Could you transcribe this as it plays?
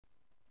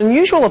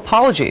Unusual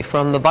apology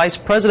from the vice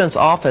president's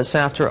office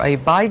after a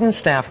Biden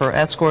staffer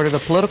escorted a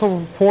political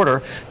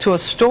reporter to a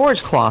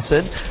storage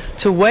closet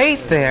to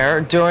wait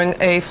there during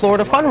a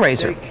Florida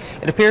fundraiser.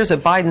 It appears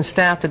that Biden's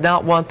staff did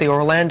not want the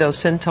Orlando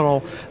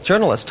Sentinel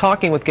journalist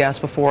talking with guests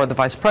before the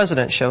vice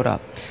president showed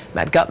up.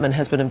 Matt Gutman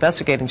has been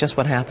investigating just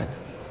what happened.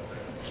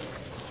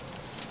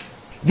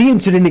 The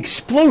incident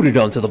exploded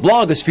onto the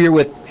blogosphere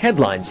with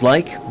headlines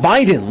like,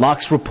 Biden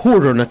locks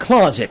reporter in a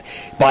closet,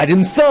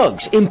 Biden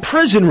thugs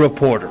imprison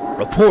reporter,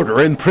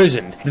 reporter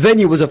imprisoned. The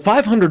venue was a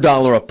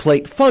 $500 a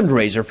plate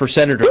fundraiser for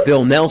Senator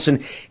Bill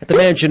Nelson at the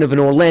mansion of an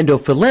Orlando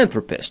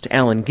philanthropist,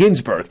 Allen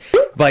Ginsberg.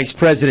 Vice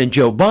President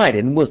Joe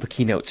Biden was the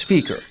keynote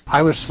speaker.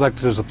 I was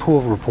selected as a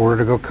pool reporter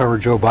to go cover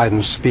Joe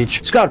Biden's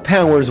speech. Scott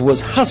Powers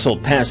was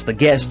hustled past the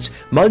guests,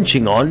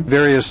 munching on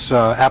various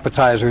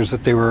appetizers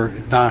that they were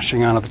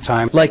noshing on at the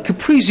time, like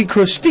caprese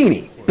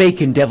crostini,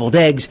 bacon deviled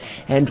eggs,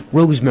 and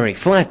rosemary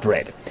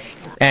flatbread,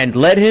 and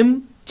led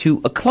him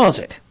to a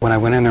closet. When I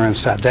went in there and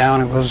sat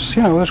down, it was,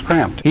 it was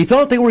cramped. He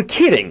thought they were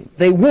kidding.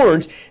 They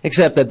weren't,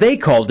 except that they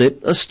called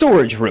it a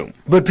storage room.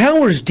 But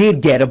Powers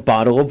did get a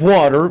bottle of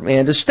water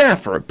and a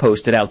staffer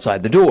posted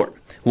outside the door.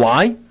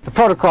 Why? The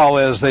protocol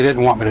is they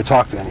didn't want me to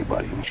talk to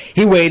anybody.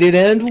 He waited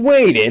and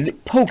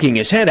waited, poking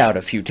his head out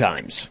a few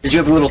times. Did you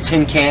have a little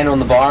tin can on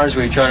the bars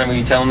where you're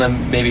telling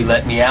them maybe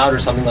let me out or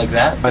something like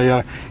that?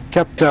 I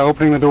kept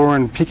opening the door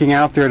and peeking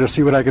out there to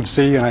see what I could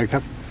see, and I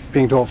kept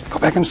being told, go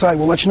back inside,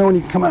 we'll let you know when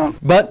you can come out.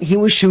 But he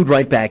was shooed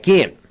right back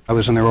in. I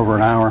was in there over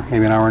an hour,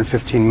 maybe an hour and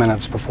 15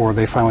 minutes before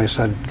they finally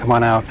said, come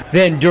on out.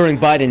 Then during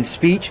Biden's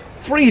speech,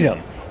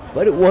 freedom,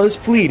 but it was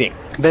fleeting.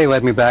 They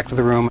led me back to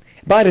the room.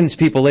 Biden's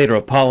people later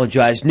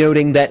apologized,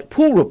 noting that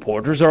pool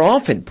reporters are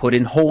often put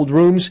in hold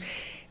rooms,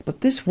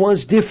 but this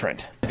was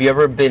different. Have you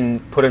ever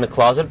been put in a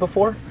closet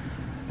before?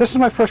 This is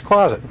my first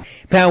closet.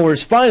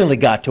 Powers finally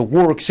got to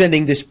work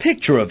sending this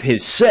picture of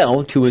his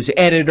cell to his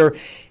editor,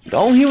 and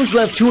all he was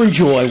left to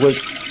enjoy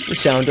was the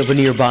sound of a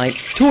nearby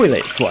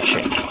toilet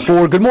flushing.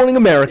 For Good Morning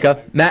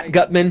America, Matt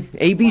Gutman,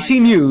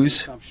 ABC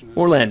News,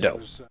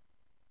 Orlando.